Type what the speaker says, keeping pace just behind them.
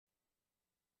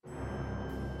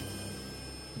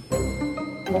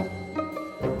Good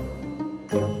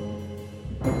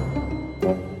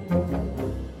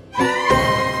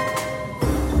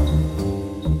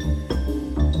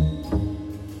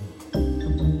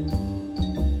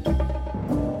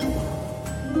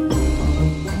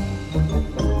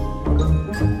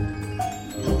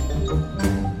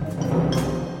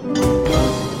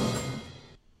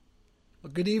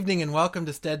evening and welcome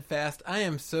to Steadfast. I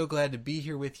am so glad to be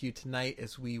here with you tonight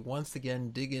as we once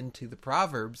again dig into the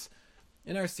Proverbs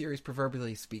in our series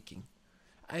Proverbially Speaking.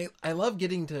 I love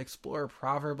getting to explore a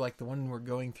proverb like the one we're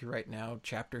going through right now,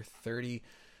 chapter 30,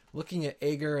 looking at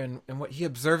Agur and what he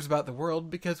observes about the world,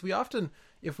 because we often,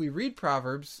 if we read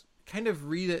Proverbs, kind of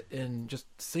read it in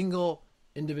just single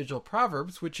individual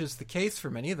proverbs, which is the case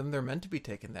for many of them. They're meant to be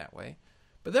taken that way.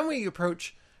 But then we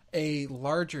approach a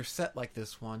larger set like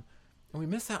this one, and we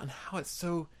miss out on how it's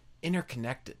so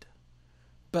interconnected.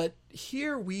 But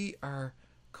here we are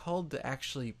called to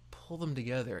actually pull them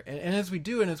together. And as we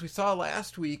do, and as we saw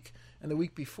last week and the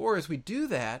week before, as we do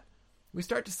that, we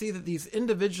start to see that these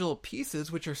individual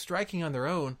pieces, which are striking on their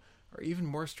own, are even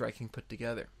more striking put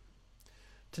together.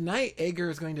 Tonight, Agur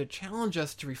is going to challenge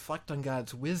us to reflect on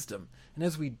God's wisdom. And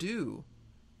as we do,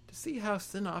 to see how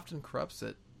sin often corrupts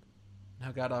it, and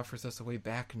how God offers us a way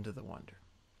back into the wonder.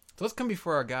 So let's come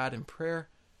before our God in prayer,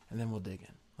 and then we'll dig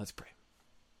in. Let's pray.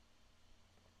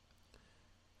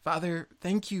 Father,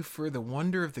 thank you for the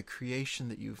wonder of the creation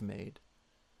that you've made.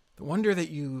 The wonder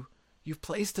that you've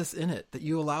placed us in it, that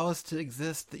you allow us to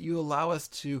exist, that you allow us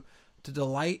to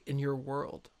delight in your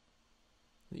world,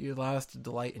 that you allow us to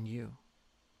delight in you.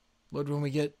 Lord, when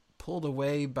we get pulled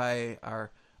away by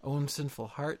our own sinful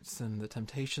hearts and the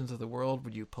temptations of the world,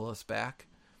 would you pull us back?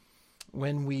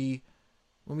 When we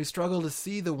struggle to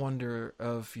see the wonder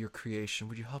of your creation,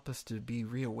 would you help us to be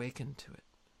reawakened to it?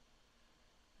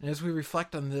 And as we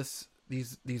reflect on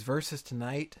these verses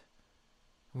tonight,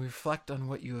 and we reflect on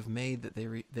what you have made that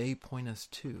they point us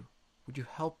to, would you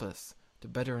help us to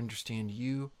better understand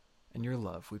you and your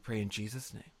love? We pray in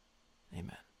Jesus' name.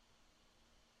 Amen.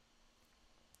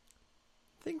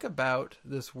 Think about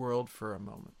this world for a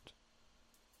moment.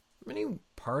 Any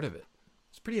part of it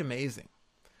is pretty amazing.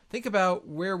 Think about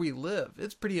where we live.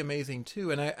 It's pretty amazing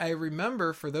too. And I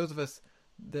remember, for those of us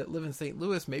that live in St.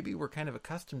 Louis, maybe we're kind of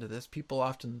accustomed to this. People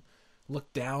often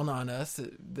look down on us.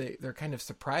 They're kind of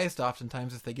surprised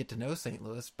oftentimes if they get to know St.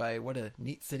 Louis by what a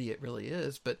neat city it really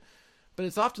is. But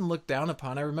it's often looked down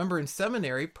upon. I remember in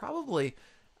seminary, probably,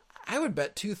 I would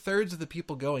bet 2/3 of the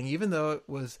people going, even though it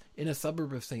was in a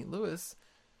suburb of St. Louis,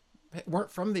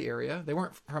 weren't from the area. They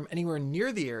weren't from anywhere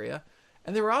near the area.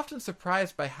 And they were often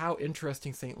surprised by how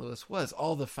interesting St. Louis was.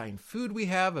 All the fine food we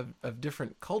have of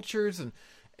different cultures,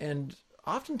 and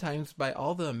oftentimes by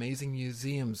all the amazing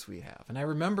museums we have. And I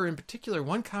remember in particular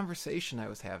one conversation I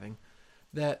was having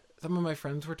that some of my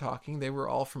friends were talking. They were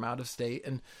all from out of state,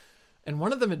 and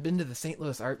one of them had been to the St.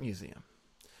 Louis Art Museum.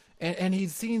 And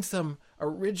he'd seen some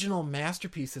original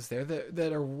masterpieces there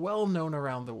that are well known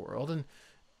around the world.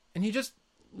 And he just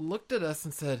looked at us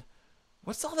and said,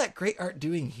 "What's all that great art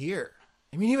doing here?"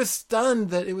 I mean, he was stunned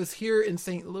that it was here in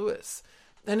St. Louis.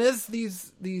 And as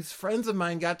these friends of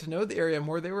mine got to know the area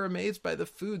more, they were amazed by the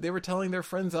food. They were telling their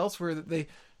friends elsewhere that they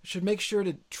should make sure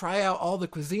to try out all the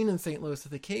cuisine in St. Louis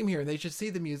if they came here. And they should see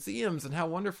the museums and how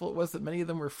wonderful it was that many of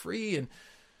them were free,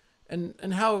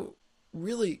 and how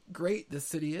really great this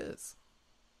city is.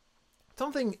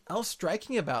 Something else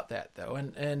striking about that, though,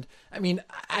 and I mean,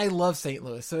 I love St.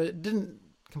 Louis, so it didn't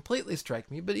completely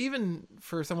strike me, but even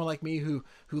for someone like me who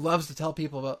loves to tell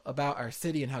people about our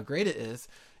city and how great it is,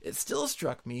 it still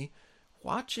struck me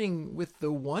watching with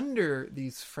the wonder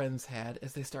these friends had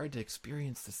as they started to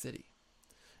experience the city.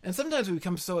 And sometimes we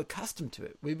become so accustomed to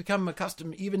it. We become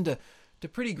accustomed even to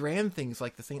pretty grand things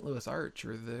like the St. Louis Arch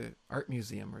or the Art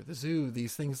Museum or the zoo,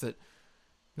 these things that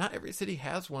not every city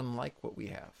has one like what we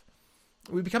have.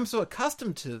 We become so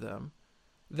accustomed to them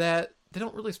that they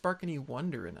don't really spark any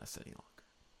wonder in us any longer.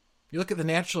 You look at the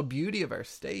natural beauty of our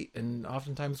state, and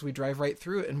oftentimes we drive right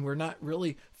through it, and we're not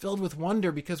really filled with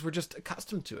wonder because we're just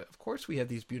accustomed to it. Of course we have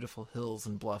these beautiful hills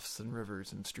and bluffs and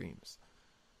rivers and streams.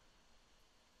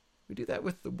 We do that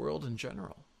with the world in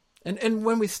general. And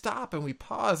when we stop and we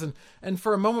pause, and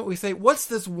for a moment we say, what's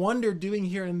this wonder doing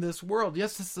here in this world?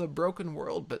 Yes, this is a broken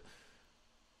world, but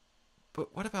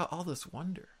what about all this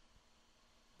wonder?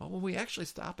 Well, when we actually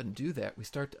stop and do that, we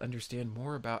start to understand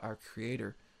more about our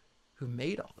Creator who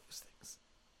made all those things.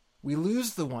 We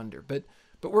lose the wonder, but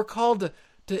we're called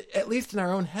to at least in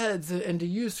our own heads, and to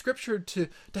use Scripture to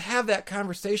have that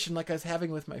conversation like I was having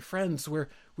with my friends, where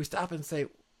we stop and say,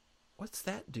 what's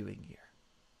that doing here?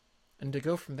 And to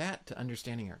go from that to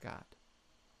understanding our God.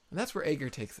 And that's where Agur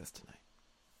takes us tonight.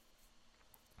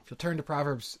 If you'll turn to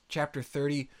Proverbs chapter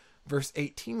 30, verse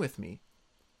 18 with me,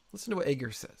 listen to what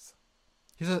Agur says.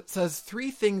 He says, 3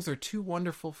 things are too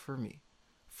wonderful for me,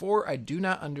 4 I do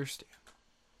not understand.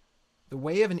 The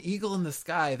way of an eagle in the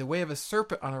sky, the way of a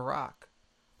serpent on a rock,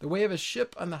 the way of a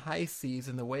ship on the high seas,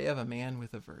 and the way of a man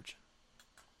with a virgin.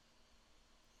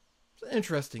 It's an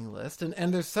interesting list,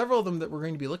 and there's several of them that we're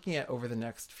going to be looking at over the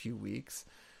next few weeks.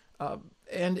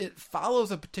 And it follows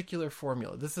a particular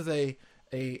formula. This is a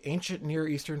ancient Near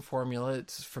Eastern formula.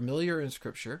 It's familiar in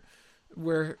Scripture,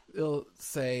 where it'll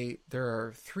say there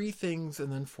are 3 things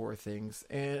and then 4 things.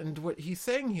 And what he's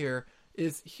saying here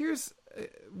is,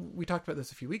 we talked about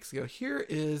this a few weeks ago, here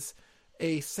is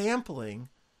a sampling,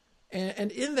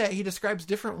 and in that he describes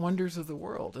different wonders of the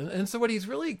world. And so what he's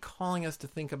really calling us to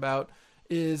think about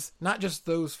is not just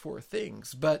those 4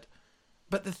 things, but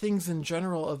the things in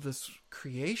general of this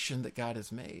creation that God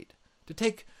has made. To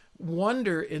take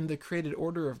wonder in the created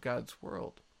order of God's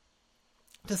world.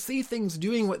 To see things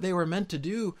doing what they were meant to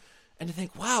do, and to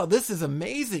think, wow, this is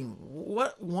amazing.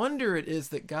 What wonder it is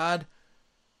that God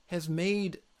has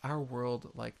made our world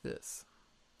like this.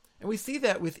 And we see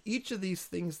that with each of these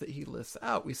things that he lists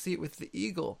out. We see it with the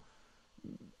eagle.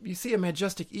 You see a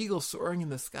majestic eagle soaring in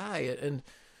the sky,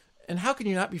 and how can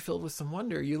you not be filled with some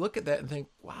wonder? You look at that and think,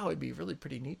 wow, it'd be really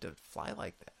pretty neat to fly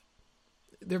like that.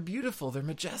 They're beautiful. They're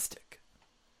majestic.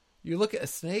 You look at a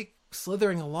snake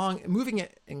slithering along, moving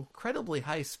at incredibly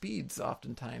high speeds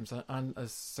oftentimes on a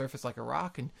surface like a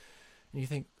rock, and you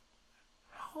think,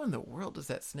 how in the world does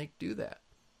that snake do that?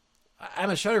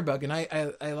 I'm a shutterbug, and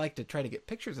I like to try to get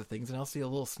pictures of things, and I'll see a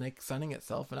little snake sunning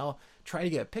itself, and I'll try to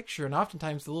get a picture, and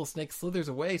oftentimes the little snake slithers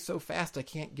away so fast I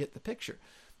can't get the picture.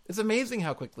 It's amazing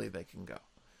how quickly they can go.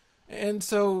 And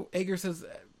so Agur says,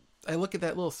 I look at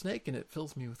that little snake, and it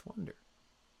fills me with wonder.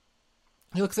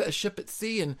 He looks at a ship at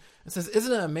sea and says,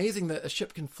 isn't it amazing that a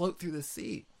ship can float through the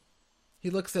sea? He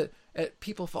looks at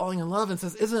people falling in love and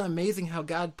says, isn't it amazing how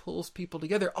God pulls people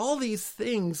together? All these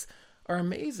things are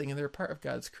amazing, and they're part of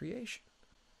God's creation.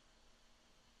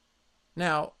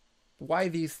 Now, why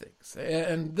these things?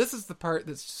 And this is the part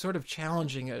that's sort of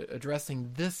challenging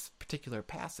addressing this particular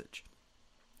passage,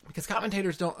 because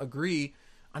commentators don't agree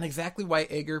on exactly why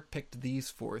Agur picked these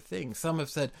 4 things. Some have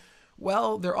said,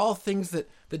 well, they're all things that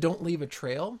don't leave a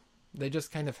trail. They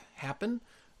just kind of happen.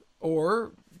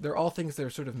 Or they're all things that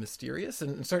are sort of mysterious,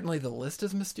 and certainly the list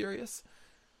is mysterious.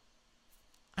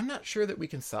 I'm not sure that we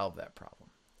can solve that problem.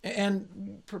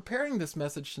 And preparing this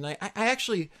message tonight, I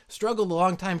actually struggled a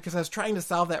long time because I was trying to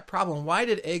solve that problem. Why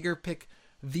did Agur pick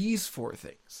these 4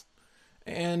 things?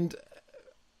 And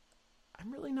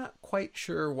I'm really not quite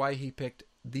sure why he picked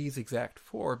these exact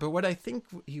 4. But what I think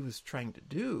he was trying to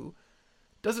do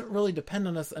doesn't really depend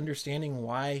on us understanding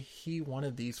why he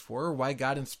wanted these 4 or why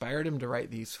God inspired him to write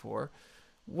these 4.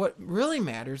 What really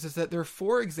matters is that there are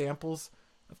 4 examples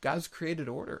of God's created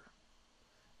order.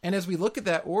 And as we look at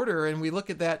that order, and we look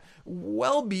at that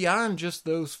well beyond just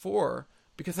those 4,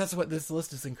 because that's what this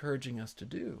list is encouraging us to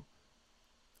do,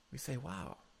 we say,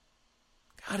 wow,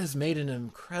 God has made an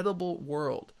incredible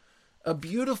world, a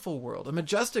beautiful world, a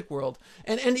majestic world.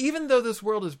 And even though this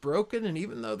world is broken, and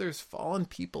even though there's fallen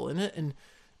people in it,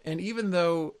 and even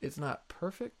though it's not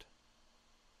perfect,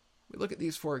 we look at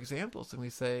these 4 examples and we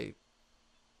say,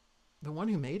 the one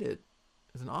who made it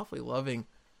is an awfully loving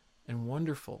and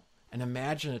wonderful and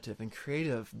imaginative and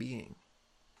creative being.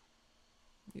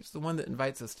 He's the one that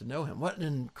invites us to know him. What an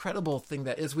incredible thing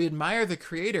that is. We admire the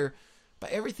Creator by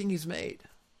everything he's made.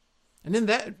 And in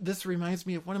that, this reminds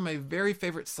me of one of my very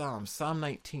favorite Psalms, Psalm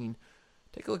 19.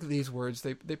 Take a look at these words.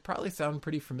 They probably sound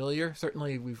pretty familiar.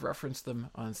 Certainly we've referenced them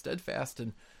on Steadfast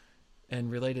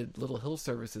and related Little Hill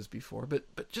services before,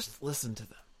 but just listen to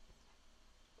them.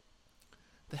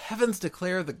 The heavens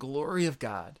declare the glory of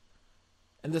God,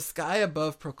 and the sky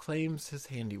above proclaims his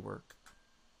handiwork.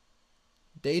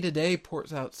 Day to day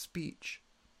pours out speech.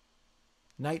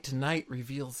 Night to night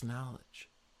reveals knowledge.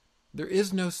 There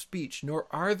is no speech, nor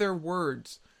are there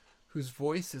words whose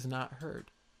voice is not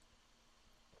heard.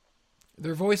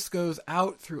 Their voice goes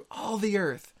out through all the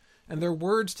earth, and their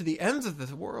words to the ends of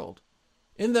the world.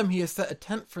 In them he has set a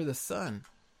tent for the sun,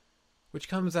 which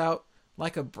comes out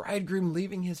like a bridegroom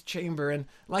leaving his chamber, and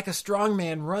like a strong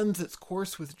man runs its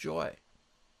course with joy.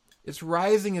 Its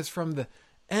rising is from the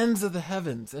ends of the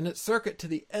heavens, and its circuit to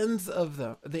the ends of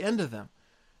the end of them,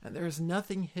 and there is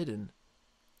nothing hidden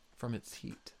from its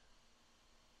heat.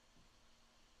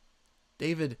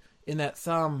 David, in that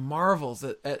psalm, marvels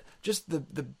at just the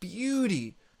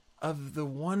beauty of the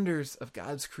wonders of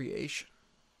God's creation.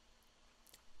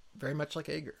 Very much like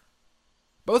Agur.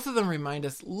 Both of them remind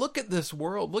us, look at this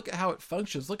world, look at how it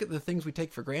functions, look at the things we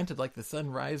take for granted, like the sun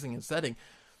rising and setting.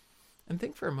 And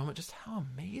think for a moment just how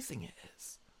amazing it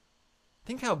is.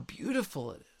 Think how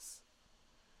beautiful it is.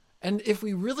 And if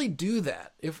we really do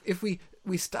that, if we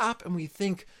stop and we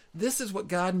think, this is what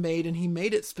God made, and he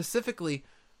made it specifically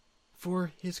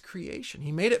for his creation.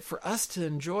 He made it for us to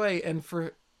enjoy and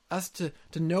for us to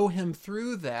know him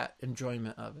through that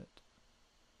enjoyment of it.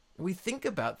 And we think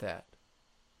about that.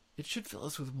 It should fill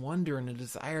us with wonder and a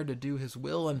desire to do his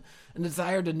will and a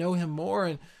desire to know him more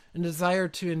and a desire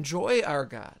to enjoy our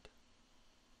God.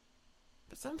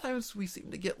 But sometimes we seem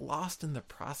to get lost in the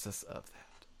process of that.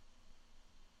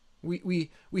 We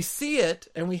see it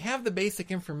and we have the basic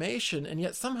information, and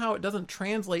yet somehow it doesn't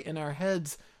translate in our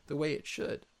heads the way it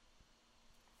should.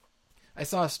 I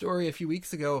saw a story a few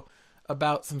weeks ago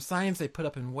about some signs they put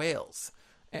up in Wales.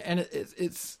 And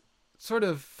it's sort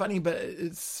of funny,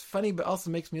 but also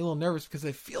makes me a little nervous because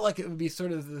I feel like it would be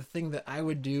sort of the thing that I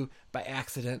would do by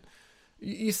accident.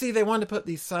 You see, they wanted to put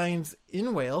these signs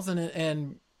in Wales,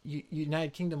 and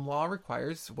United Kingdom law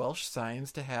requires Welsh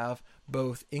signs to have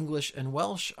both English and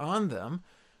Welsh on them,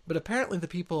 but apparently the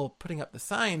people putting up the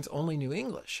signs only knew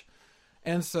English.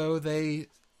 And so they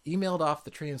emailed off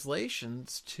the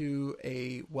translations to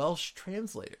a Welsh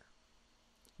translator.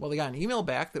 Well, they got an email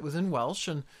back that was in Welsh,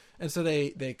 and so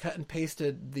they cut and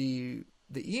pasted the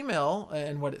email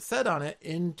and what it said on it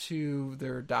into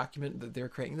their document that they were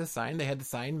creating the sign. They had the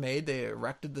sign made, they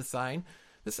erected the sign.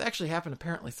 This actually happened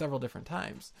apparently several different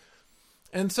times.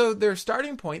 And so their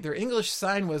starting point, their English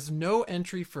sign was no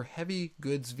entry for heavy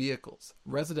goods vehicles,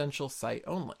 residential site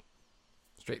only.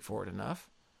 Straightforward enough.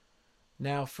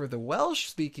 Now, for the Welsh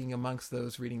speaking amongst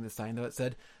those reading the sign, though, it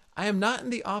said, "I am not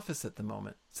in the office at the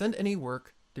moment. Send any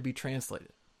work to be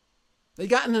translated." They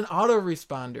got in an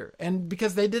autoresponder, and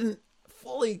because they didn't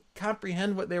fully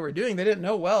comprehend what they were doing, they didn't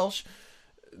know Welsh,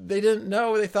 they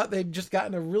thought they'd just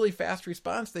gotten a really fast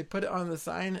response. They put it on the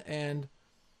sign, and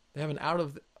they have an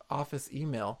out-of-office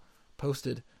email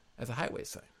posted as a highway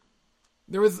sign.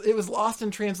 It was lost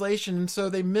in translation, and so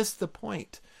they missed the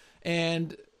point,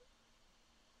 and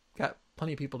got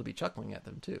plenty of people to be chuckling at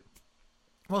them too.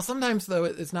 Well, sometimes, though,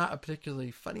 it's not a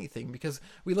particularly funny thing, because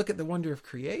we look at the wonder of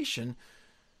creation,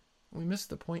 we miss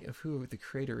the point of who the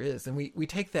Creator is, and we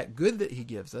take that good that he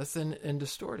gives us and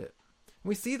distort it.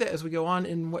 We see that as we go on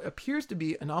in what appears to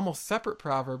be an almost separate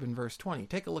proverb in verse 20.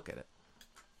 Take a look at it.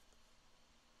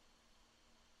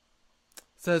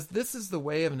 It says, "This is the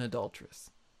way of an adulteress.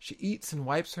 She eats and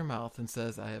wipes her mouth and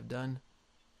says, I have done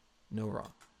no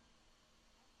wrong."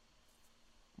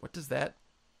 What does that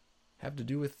have to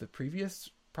do with the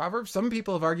previous proverb? Some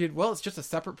people have argued, well, it's just a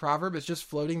separate proverb. It's just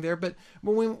floating there. But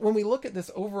when we look at this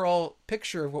overall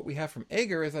picture of what we have from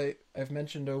Agur, as I've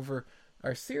mentioned over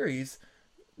our series,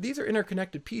 these are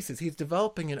interconnected pieces. He's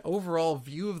developing an overall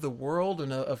view of the world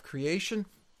and of creation.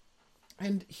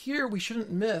 And here we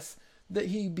shouldn't miss that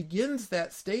he begins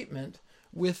that statement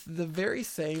with the very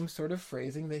same sort of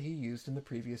phrasing that he used in the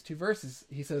previous two verses.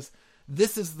 He says,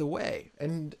 "This is the way."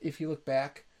 And if you look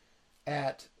back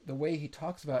at the way he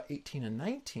talks about 18 and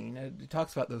 19, he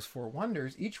talks about those four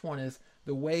wonders. Each one is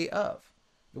the way of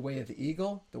the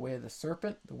eagle, the way of the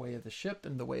serpent, the way of the ship,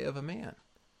 and the way of a man.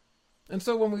 And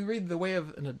so when we read the way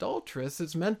of an adulteress,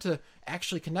 it's meant to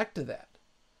actually connect to that.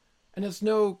 And it's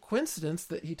no coincidence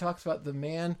that he talks about the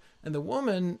man and the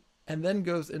woman and then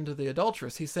goes into the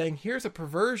adulteress. He's saying here's a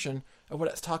perversion of what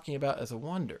it's talking about as a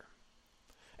wonder.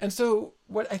 And so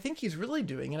what I think he's really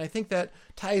doing, and I think that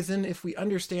ties in if we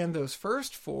understand those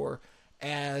first four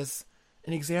as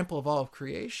an example of all of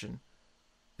creation,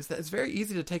 is that it's very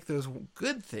easy to take those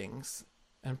good things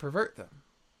and pervert them,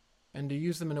 and to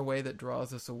use them in a way that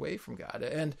draws us away from God.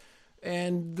 And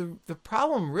the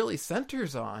problem really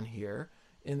centers on here,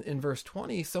 in verse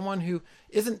 20, someone who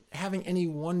isn't having any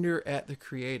wonder at the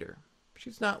Creator.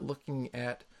 She's not looking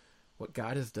at what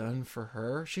God has done for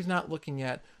her. She's not looking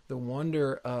at the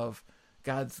wonder of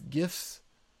God's gifts.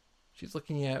 She's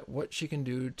looking at what she can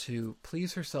do to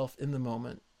please herself in the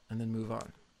moment and then move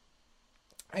on.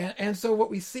 And so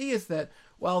what we see is that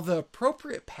while the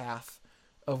appropriate path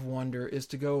of wonder is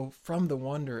to go from the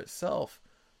wonder itself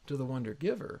to the wonder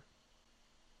giver,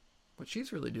 what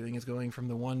she's really doing is going from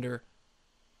the wonder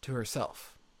to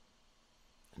herself.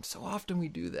 And so often we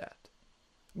do that.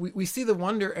 We see the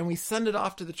wonder and we send it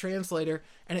off to the translator,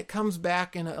 and it comes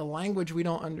back in a language we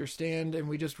don't understand, and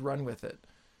we just run with it.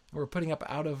 And we're putting up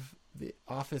out of the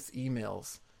office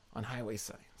emails on highway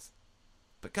signs.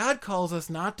 But God calls us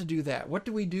not to do that. What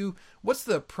do we do? What's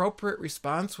the appropriate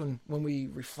response when we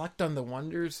reflect on the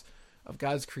wonders of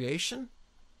God's creation?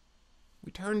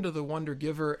 We turn to the wonder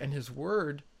giver and his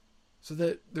word so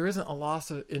that there isn't a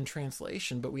loss in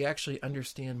translation, but we actually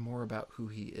understand more about who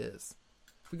he is.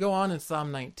 If we go on in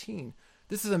Psalm 19,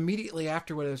 this is immediately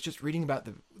after what I was just reading about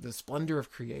the splendor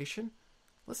of creation.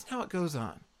 Listen how it goes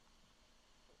on.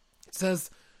 It says,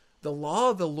 "The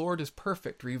law of the Lord is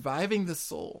perfect, reviving the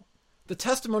soul. The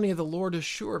testimony of the Lord is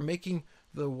sure, making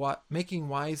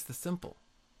wise the simple.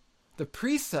 The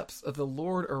precepts of the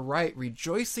Lord are right,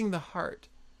 rejoicing the heart.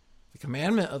 The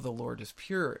commandment of the Lord is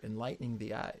pure, enlightening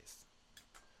the eyes.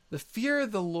 The fear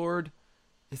of the Lord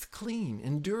is clean,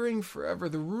 enduring forever.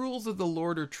 The rules of the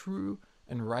Lord are true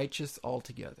and righteous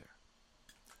altogether.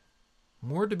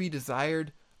 More to be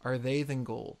desired are they than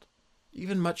gold,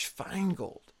 even much fine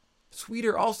gold,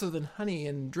 sweeter also than honey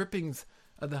and drippings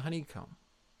of the honeycomb.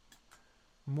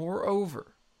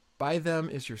 Moreover, by them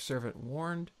is your servant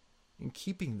warned, in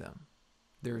keeping them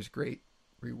there is great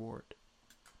reward."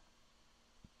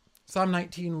 Psalm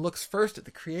 19 looks first at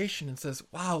the creation and says,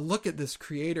 wow, look at this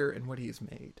creator and what he has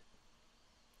made.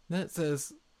 Then it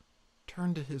says,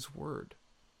 turn to his word.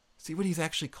 See what he's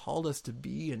actually called us to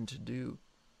be and to do,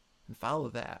 and follow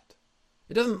that.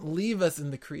 It doesn't leave us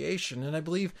in the creation, and I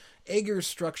believe Ager's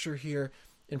structure here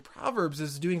in Proverbs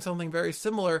is doing something very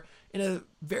similar in a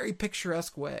very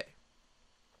picturesque way,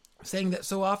 saying that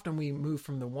so often we move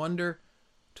from the wonder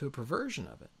to a perversion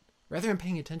of it, rather than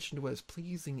paying attention to what is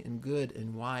pleasing and good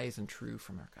and wise and true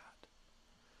from our God.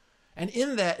 And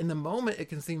in that, in the moment, it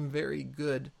can seem very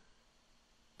good,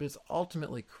 but it's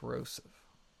ultimately corrosive.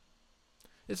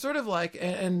 It's sort of like,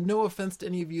 and no offense to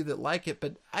any of you that like it,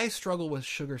 but I struggle with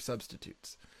sugar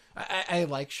substitutes. I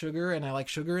like sugar, and I like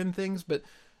sugar in things, but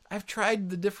I've tried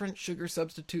the different sugar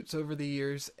substitutes over the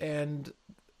years, and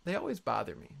they always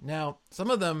bother me. Now,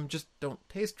 some of them just don't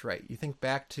taste right. You think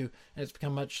back to, and it's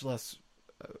become much less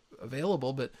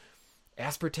available, but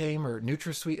aspartame or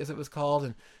NutraSweet as it was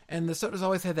called, and the sodas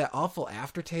always had that awful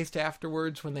aftertaste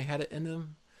afterwards when they had it in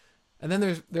them. And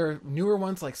then there are newer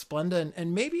ones like Splenda,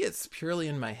 and maybe it's purely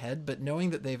in my head, but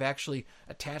knowing that they've actually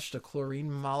attached a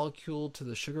chlorine molecule to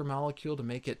the sugar molecule to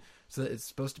make it so that it's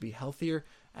supposed to be healthier,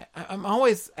 I'm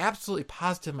always absolutely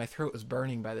positive my throat was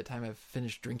burning by the time I've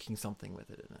finished drinking something with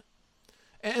it in it.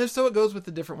 And so it goes with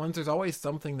the different ones. There's always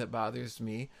something that bothers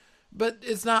me, but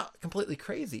it's not completely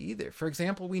crazy either. For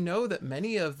example, we know that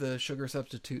many of the sugar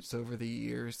substitutes over the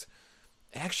years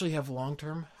actually have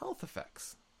long-term health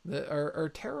effects that are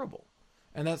terrible.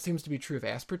 And that seems to be true of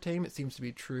aspartame. It seems to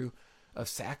be true of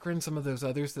saccharin, some of those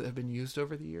others that have been used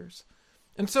over the years.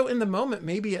 And so in the moment,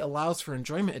 maybe it allows for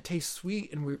enjoyment. It tastes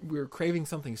sweet, and we're craving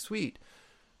something sweet.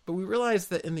 But we realize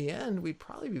that in the end, we'd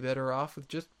probably be better off with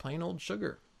just plain old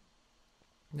sugar.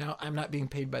 Now, I'm not being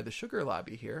paid by the sugar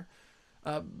lobby here.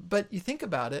 But you think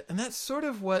about it, and that's sort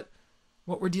of what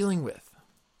we're dealing with.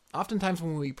 Oftentimes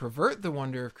when we pervert the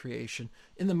wonder of creation,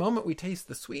 in the moment we taste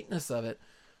the sweetness of it,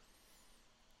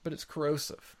 but it's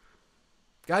corrosive.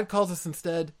 God calls us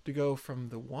instead to go from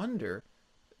the wonder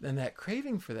and that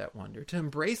craving for that wonder, to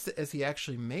embrace it as he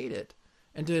actually made it,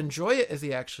 and to enjoy it as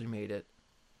he actually made it.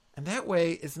 And that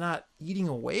way it's not eating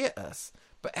away at us,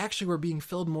 but actually we're being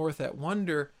filled more with that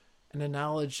wonder and a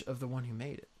knowledge of the one who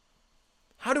made it.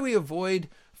 How do we avoid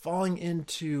falling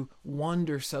into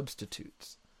wonder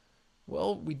substitutes?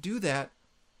 Well, we do that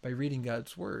by reading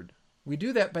God's word. We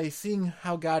do that by seeing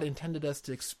how God intended us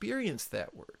to experience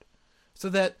that word. So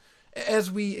that as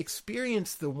we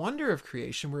experience the wonder of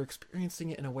creation, we're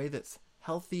experiencing it in a way that's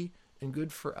healthy and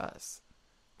good for us.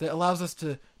 That allows us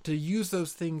to use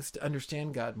those things to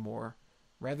understand God more,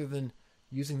 rather than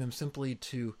using them simply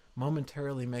to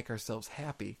momentarily make ourselves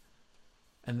happy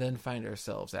and then find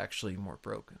ourselves actually more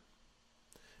broken.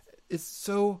 It's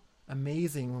so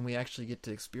amazing when we actually get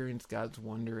to experience God's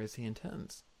wonder as he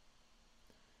intends.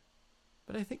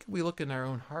 But I think if we look in our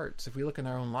own hearts, if we look in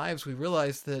our own lives, we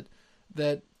realize that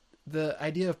the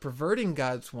idea of perverting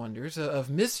God's wonders, of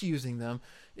misusing them,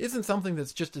 isn't something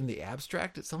that's just in the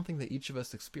abstract. It's something that each of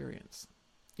us experience.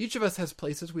 Each of us has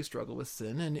places we struggle with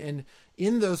sin, and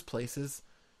in those places,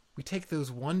 we take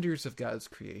those wonders of God's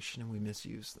creation and we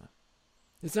misuse them.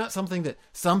 It's not something that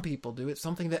some people do. It's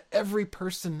something that every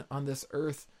person on this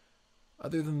earth,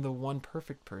 other than the one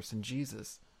perfect person,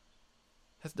 Jesus,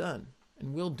 has done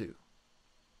and will do.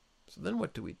 So then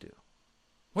what do we do?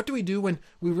 What do we do when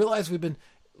we realize we've been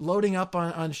loading up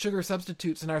on sugar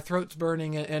substitutes and our throat's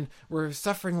burning and we're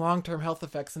suffering long-term health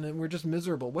effects and we're just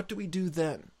miserable? What do we do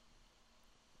then?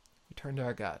 We turn to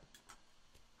our God.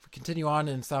 If we continue on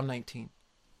in Psalm 19,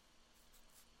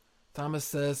 Thomas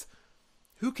says,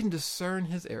 "Who can discern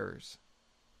his errors?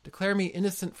 Declare me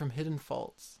innocent from hidden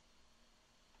faults.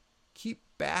 Keep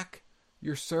back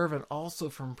your servant also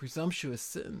from presumptuous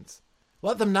sins.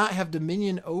 Let them not have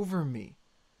dominion over me.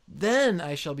 Then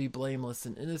I shall be blameless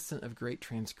and innocent of great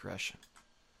transgression.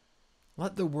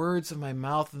 Let the words of my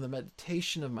mouth and the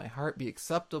meditation of my heart be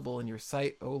acceptable in your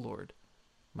sight, O Lord,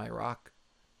 my rock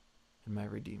and my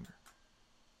redeemer.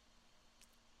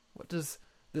 What does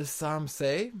this psalm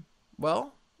say?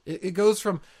 Well, it goes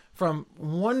from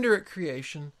wonder at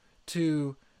creation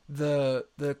to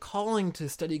the calling to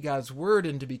study God's word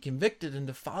and to be convicted and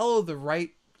to follow the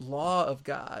right law of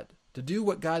God, to do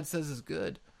what God says is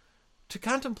good, to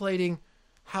contemplating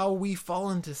how we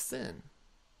fall into sin.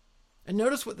 And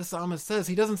notice what the psalmist says.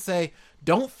 He doesn't say,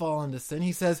 don't fall into sin.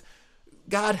 He says,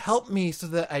 God, help me so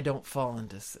that I don't fall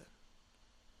into sin.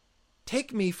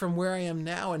 Take me from where I am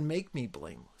now and make me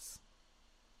blameless.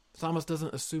 The psalmist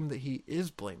doesn't assume that he is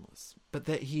blameless, but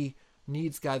that he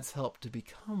needs God's help to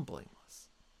become blameless.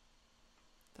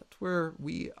 That's where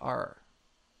we are.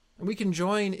 And we can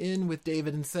join in with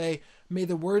David and say, may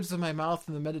the words of my mouth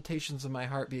and the meditations of my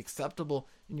heart be acceptable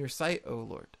in your sight, O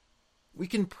Lord. We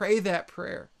can pray that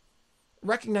prayer,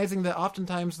 recognizing that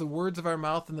oftentimes the words of our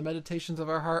mouth and the meditations of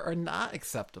our heart are not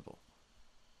acceptable.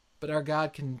 But our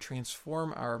God can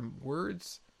transform our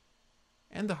words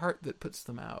and the heart that puts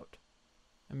them out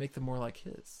and make them more like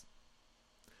his.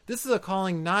 This is a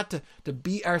calling not to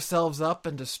beat ourselves up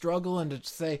and to struggle and to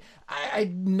say,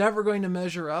 I'm never going to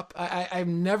measure up.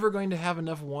 I'm never going to have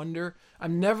enough wonder.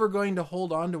 I'm never going to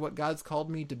hold on to what God's called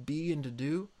me to be and to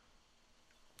do.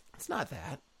 It's not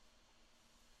that.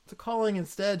 It's a calling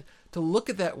instead to look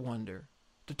at that wonder,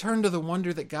 to turn to the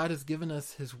wonder that God has given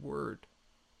us his word.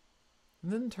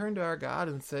 And then turn to our God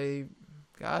and say,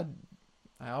 God,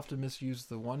 I often misuse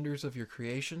the wonders of your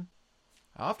creation.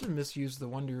 I often misuse the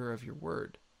wonder of your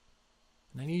word.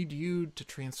 And I need you to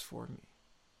transform me.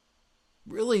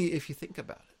 Really, if you think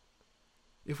about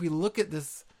it, if we look at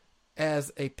this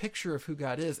as a picture of who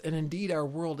God is, and indeed our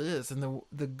world is, and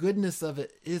the goodness of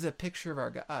it is a picture of our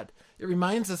God, it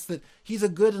reminds us that he's a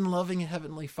good and loving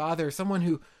Heavenly Father, someone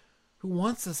who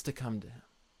wants us to come to him,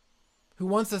 who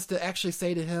wants us to actually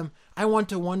say to him, I want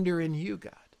to wonder in you,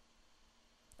 God.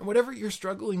 And whatever you're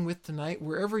struggling with tonight,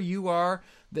 wherever you are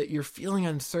that you're feeling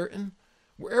uncertain,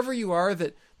 wherever you are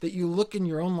that you look in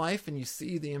your own life and you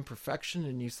see the imperfection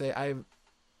and you say,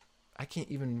 I can't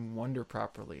even wonder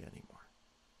properly anymore.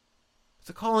 It's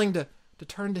a calling to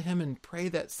turn to him and pray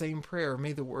that same prayer.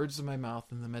 May the words of my mouth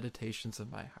and the meditations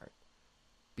of my heart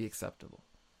be acceptable.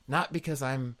 Not because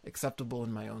I'm acceptable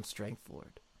in my own strength,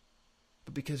 Lord,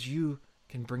 but because you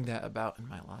can bring that about in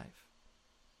my life.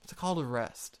 It's a call to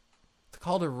rest. It's a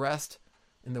call to rest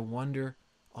in the wonder,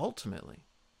 ultimately,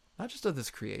 not just of this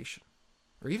creation,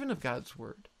 or even of God's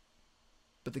word,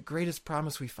 but the greatest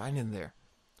promise we find in there,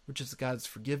 which is God's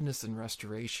forgiveness and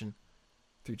restoration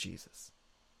through Jesus.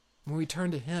 When we turn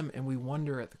to him and we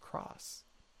wonder at the cross,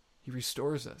 he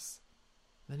restores us.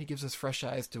 Then he gives us fresh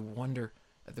eyes to wonder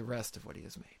at the rest of what he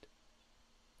has made.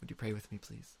 Would you pray with me,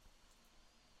 please?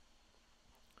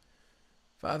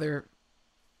 Father,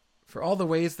 for all the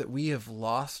ways that we have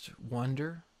lost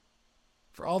wonder,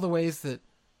 for all the ways that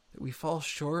we fall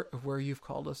short of where you've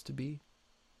called us to be,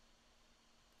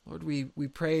 Lord, we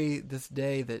pray this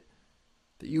day that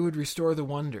you would restore the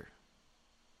wonder.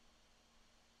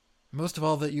 Most of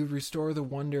all, that you would restore the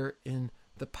wonder in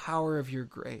the power of your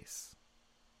grace.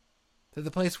 That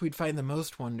the place we'd find the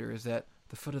most wonder is at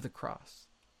the foot of the cross.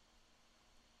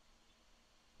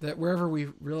 That wherever we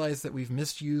realize that we've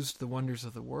misused the wonders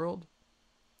of the world,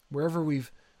 wherever we've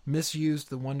misused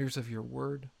the wonders of your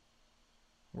word,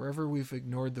 wherever we've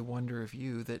ignored the wonder of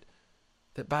you, that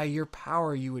by your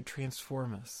power you would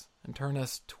transform us and turn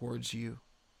us towards you.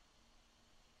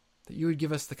 That you would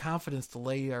give us the confidence to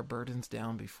lay our burdens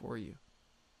down before you,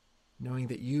 knowing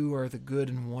that you are the good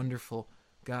and wonderful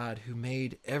God who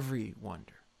made every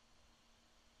wonder.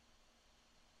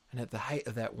 And at the height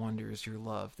of that wonder is your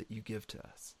love that you give to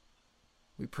us.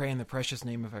 We pray in the precious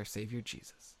name of our Savior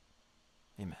Jesus.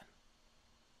 Amen.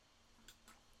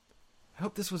 I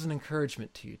hope this was an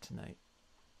encouragement to you tonight.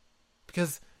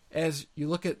 Because as you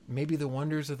look at maybe the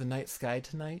wonders of the night sky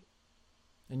tonight,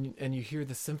 and you hear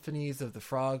the symphonies of the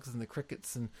frogs and the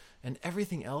crickets and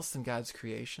everything else in God's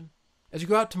creation, as you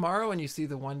go out tomorrow and you see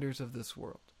the wonders of this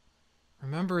world,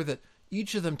 remember that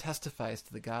each of them testifies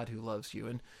to the God who loves you.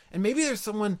 And maybe there's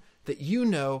someone that you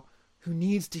know who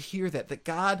needs to hear that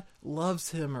God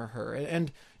loves him or her.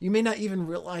 And you may not even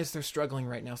realize they're struggling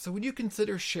right now. So would you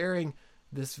consider sharing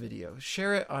this video?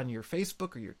 Share it on your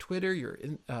Facebook or your Twitter. You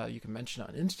can mention it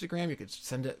on Instagram. You could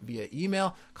send it via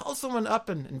email. Call someone up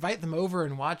and invite them over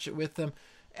and watch it with them.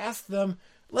 Ask them,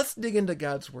 let's dig into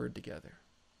God's word together.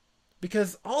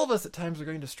 Because all of us at times are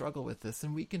going to struggle with this,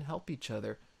 and we can help each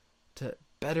other to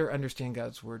better understand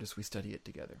God's word as we study it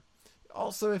together.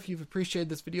 Also, if you've appreciated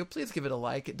this video, please give it a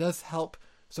like. It does help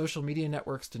social media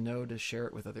networks to know to share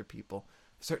it with other people.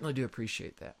 I certainly do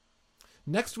appreciate that.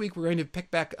 Next week, we're going to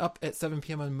pick back up at 7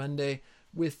 p.m. on Monday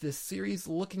with this series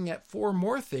looking at 4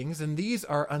 more things, and these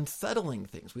are unsettling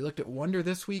things. We looked at wonder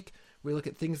this week. We look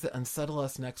at things that unsettle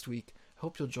us next week.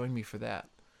 Hope you'll join me for that.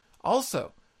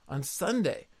 Also, on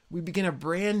Sunday, we begin a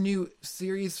brand new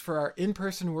series for our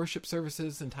in-person worship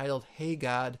services entitled Hey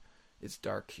God, It's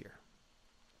Dark Here.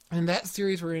 In that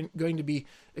series, we're going to be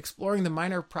exploring the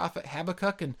minor prophet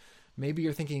Habakkuk, and maybe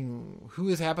you're thinking, who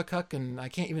is Habakkuk? And I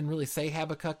can't even really say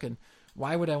Habakkuk, and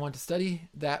why would I want to study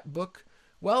that book?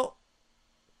 Well,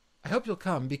 I hope you'll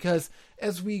come, because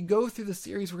as we go through the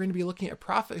series, we're going to be looking at a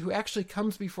prophet who actually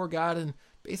comes before God and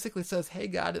basically says, hey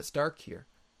God, it's dark here.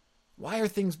 Why are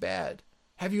things bad?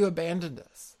 Have you abandoned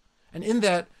us? And in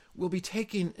that, we'll be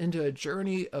taken into a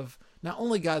journey of not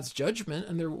only God's judgment,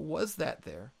 and there was that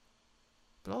there,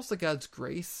 but also God's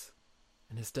grace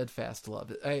and his steadfast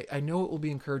love. I know it will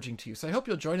be encouraging to you. So I hope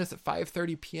you'll join us at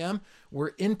 5:30 p.m. We're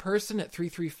in person at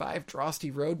 335 Drosty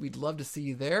Road. We'd love to see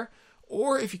you there.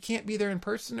 Or if you can't be there in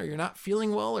person, or you're not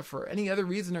feeling well, or for any other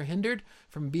reason are hindered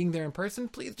from being there in person,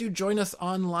 please do join us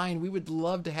online. We would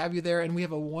love to have you there, and we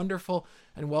have a wonderful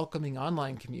and welcoming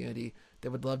online community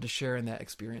that would love to share in that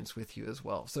experience with you as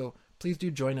well. So please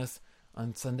do join us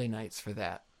on Sunday nights for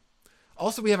that.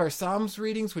 Also, we have our Psalms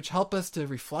readings, which help us to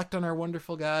reflect on our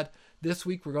wonderful God. This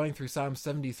week, we're going through Psalms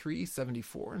 73,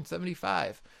 74, and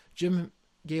 75. Jim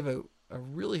gave a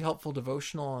really helpful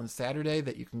devotional on Saturday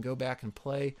that you can go back and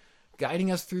play,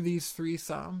 guiding us through these 3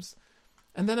 Psalms.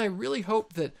 And then I really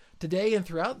hope that today and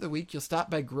throughout the week, you'll stop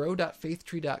by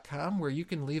grow.faithtree.com, where you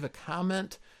can leave a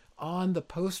comment on the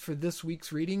post for this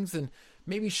week's readings and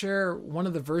maybe share one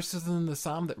of the verses in the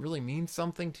Psalm that really means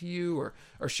something to you,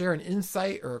 or share an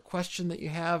insight or a question that you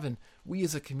have, and we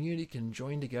as a community can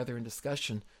join together in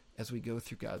discussion as we go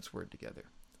through God's Word together.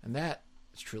 And that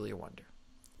is truly a wonder.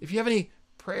 If you have any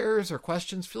prayers or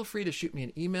questions, feel free to shoot me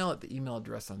an email at the email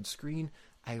address on screen.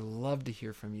 I love to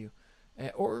hear from you.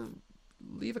 Or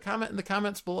leave a comment in the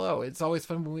comments below. It's always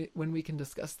fun when we can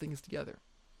discuss things together.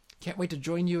 Can't wait to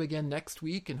join you again next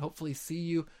week and hopefully see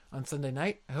you on Sunday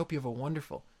night. I hope you have a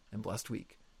wonderful and blessed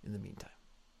week in the meantime.